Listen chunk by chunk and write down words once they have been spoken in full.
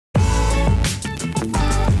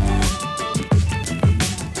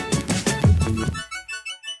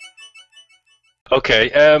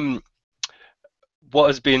Okay. What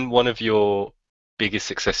has been one of your biggest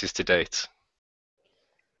successes to date?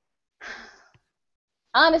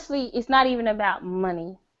 Honestly, it's not even about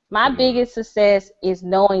money. My Mm, biggest success is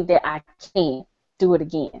knowing that I can do it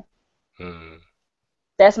again. mm,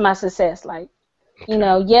 That's my success. Like,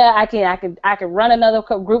 okay. yeah, I can run another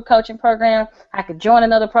group coaching program. I could join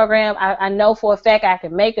another program. I know for a fact I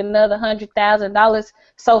can make another $100,000.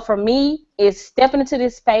 So for me, it's stepping into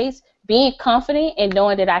this space, being confident, and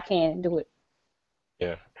knowing that I can do it.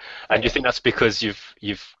 Yeah. So And do you yeah. think that's because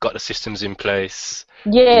you've got the systems in place?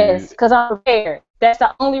 You Yes, because I'm prepared. That's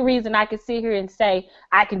the only reason I can sit here and say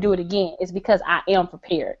I can do it again is because I am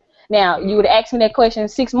prepared. Now, you would mm, ask me that question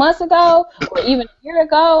 6 months ago or even a year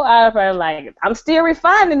ago, I'd be like, I'm still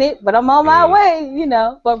refining it, but I'm on my mm, way.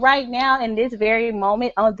 But right now, in this very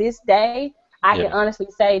moment, on this day, I can yeah. honestly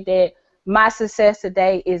say that my success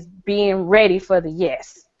today is being ready for the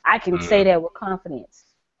yes. I can say Mm, that with confidence.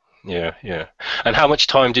 yeah, yeah. And how much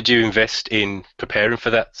time did you invest in preparing for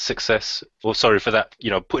that success? Or sorry, for that,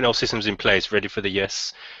 putting all systems in place, ready for the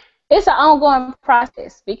yes? It's an ongoing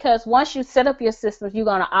process because once you set up your systems, you're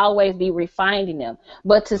going to always be refining them.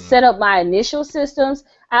 But to Mm, set up my initial systems,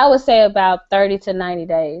 I would say about 30 to 90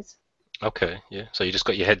 days. okay, yeah. So you just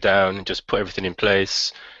got your head down and just put everything in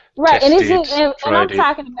place, Right, and tested, I'm tried it.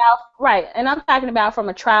 talking about right, and I'm talking about from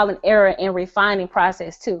a trial and error and refining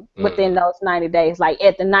process too within Mm, those 90 days. Like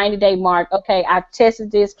at the 90-day mark, okay, I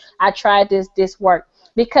tested this, I tried this worked.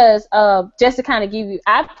 Because just to kind of give you,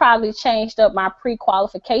 I've probably changed up my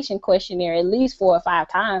pre-qualification questionnaire at least 4 or 5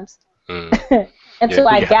 times mm. Yeah, until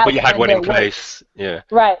but I you got had one one in that worked. place. Yeah,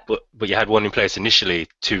 Right, but you had one in place initially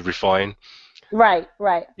to refine. right.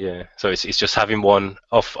 Yeah, so it's just having one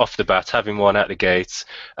off the bat, having one out the gates,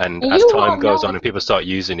 and And as you time won't goes know on and people start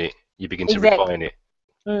using it, you begin to exactly. refine it.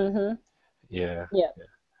 Mhm. Yeah, Yeah. yeah,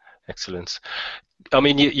 excellent. I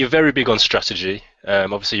mean, you're very big on strategy.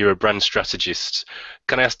 Obviously, you're a brand strategist.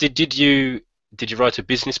 Can I ask, did you write a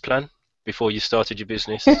business plan before you started your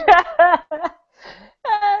business?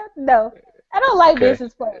 No, I don't like Okay.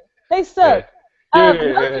 business plans. They Yeah. suck. No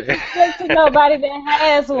Yeah. disrespect to nobody that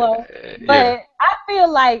has one, Yeah. but I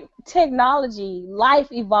feel like technology,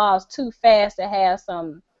 life evolves too fast to have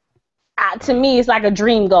some. To Mm, me, it's like a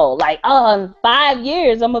dream goal. Like, oh, in 5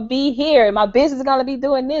 years, I'm gonna be here, and my business is gonna be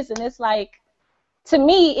doing this, and it's like, to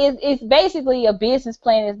me, it's basically a business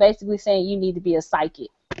plan. Is basically saying you need to be a psychic.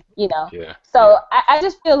 yeah. So Yeah. I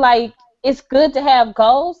just feel like it's good to have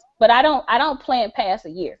goals, but I don't plan past a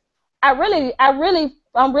year. I'm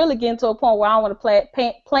really getting to a point where I want to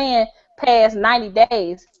plan past 90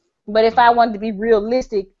 days. But if I Mm, wanted to be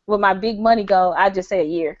realistic with my big money goal, I just say a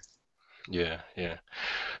year. yeah. Yeah.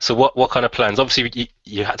 So what kind of plans? Obviously,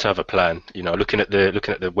 you had to have a plan. Looking at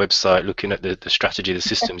the website, looking at the strategy, the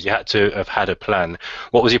systems. You had to have had a plan.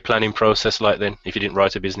 What was your planning process like then? If you didn't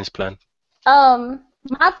write a business plan?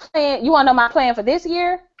 My plan. You want to know my plan for this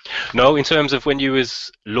year? No, in terms of when you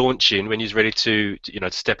was launching, when you was ready to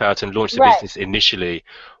step out and launch the Right. business initially,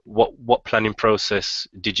 what planning process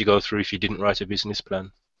did you go through if you didn't write a business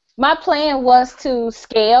plan? My plan was to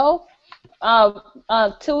scale.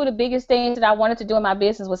 Two of the biggest things that I wanted to do in my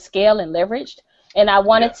business was scale and leveraged, and I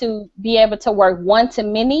wanted Yeah. to be able to work one to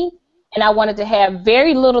many, and I wanted to have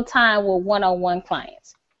very little time with one-on-one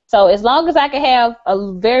clients. So as long as I could have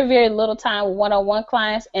a very, very little time with one-on-one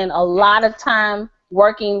clients and a lot of time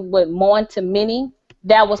working with one to many,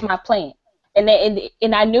 that was Mm, my plan. And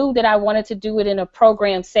I knew that I wanted to do it in a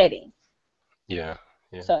program setting. yeah.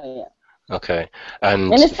 Yeah. So yeah, Okay.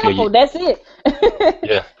 And and it's yeah, simple. That's it.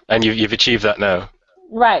 yeah, and you've achieved that now.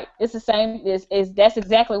 Right. It's the same. That's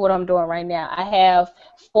exactly what I'm doing right now. I have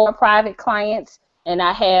 4 private clients, and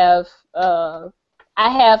uh I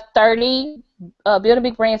have 30 Building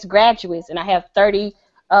Big Brands graduates, and I have 30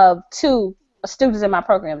 two students in my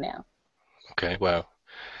program now. Okay. Wow.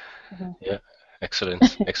 Mhm. Yeah.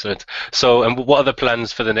 Excellent. Excellent. So, and what are the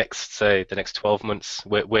plans for the next 12 months?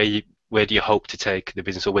 Where do you hope to take the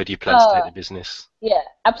business, or where do you plan to take Uh, the business? yeah,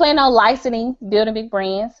 I plan on licensing Building Big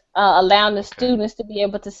Brands, allowing the Okay. students to be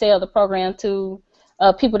able to sell the program to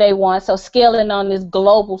people they want. So scaling on this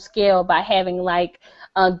global scale by having like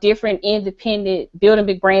different independent Building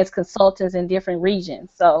Big Brands consultants in different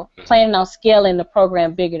regions. So Mhm. planning on scaling the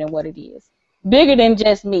program bigger than what it is, bigger than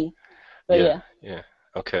just me. But Yeah. yeah, Yeah.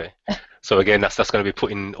 Okay. So again, that's going to be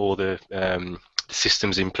putting all the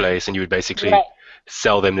systems in place, and you would basically right.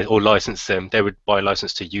 sell them or license them. They would buy a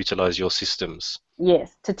license to utilize your systems.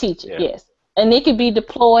 Yes, to teach it. Yeah. Yes, and it could be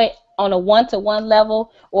deployed on a one-to-one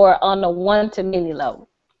level or on a one-to-many level.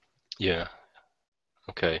 Yeah.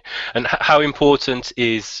 Okay. And how important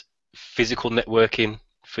is physical networking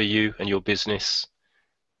for you and your business?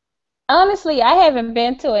 Honestly, I haven't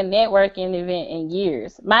been to a networking event in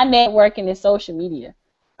years. My networking is social media.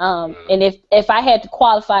 And if I had to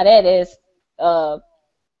qualify that as uh,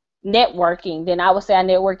 networking, then I would say I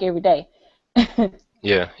network every day.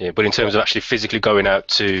 Yeah, yeah. But in terms of actually physically going out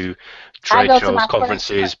to I trade go to shows, my friend's.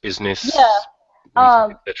 conferences, Yeah. business meetings,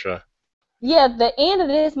 Um. etc. Yeah. The end of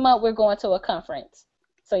this month, we're going to a conference.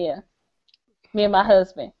 So yeah, me and my Okay.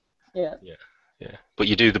 husband. Yeah. Yeah, yeah. But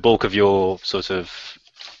you do the bulk of your sort of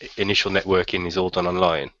initial networking is all done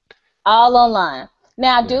online. All online.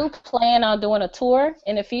 Now I Yeah. do plan on doing a tour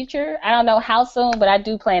in the future. I don't know how soon, but I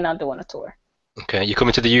do plan on doing a tour. Okay. You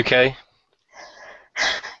coming to the UK?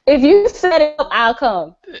 If you set it up, I'll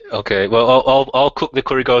come. Okay. Well, I'll cook the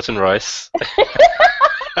curry goat and rice.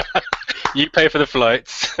 You pay for the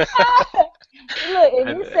flights. Look, if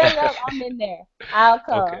And you set it up, I'm in there. I'll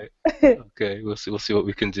come. okay. Okay. We'll see what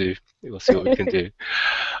we can do. We'll see what we can do.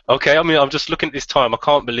 Okay. I mean, I'm just looking at this time. I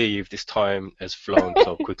can't believe this time has flown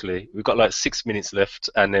so quickly. We've got like 6 minutes left,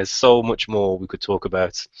 and there's so much more we could talk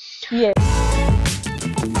about. Yeah.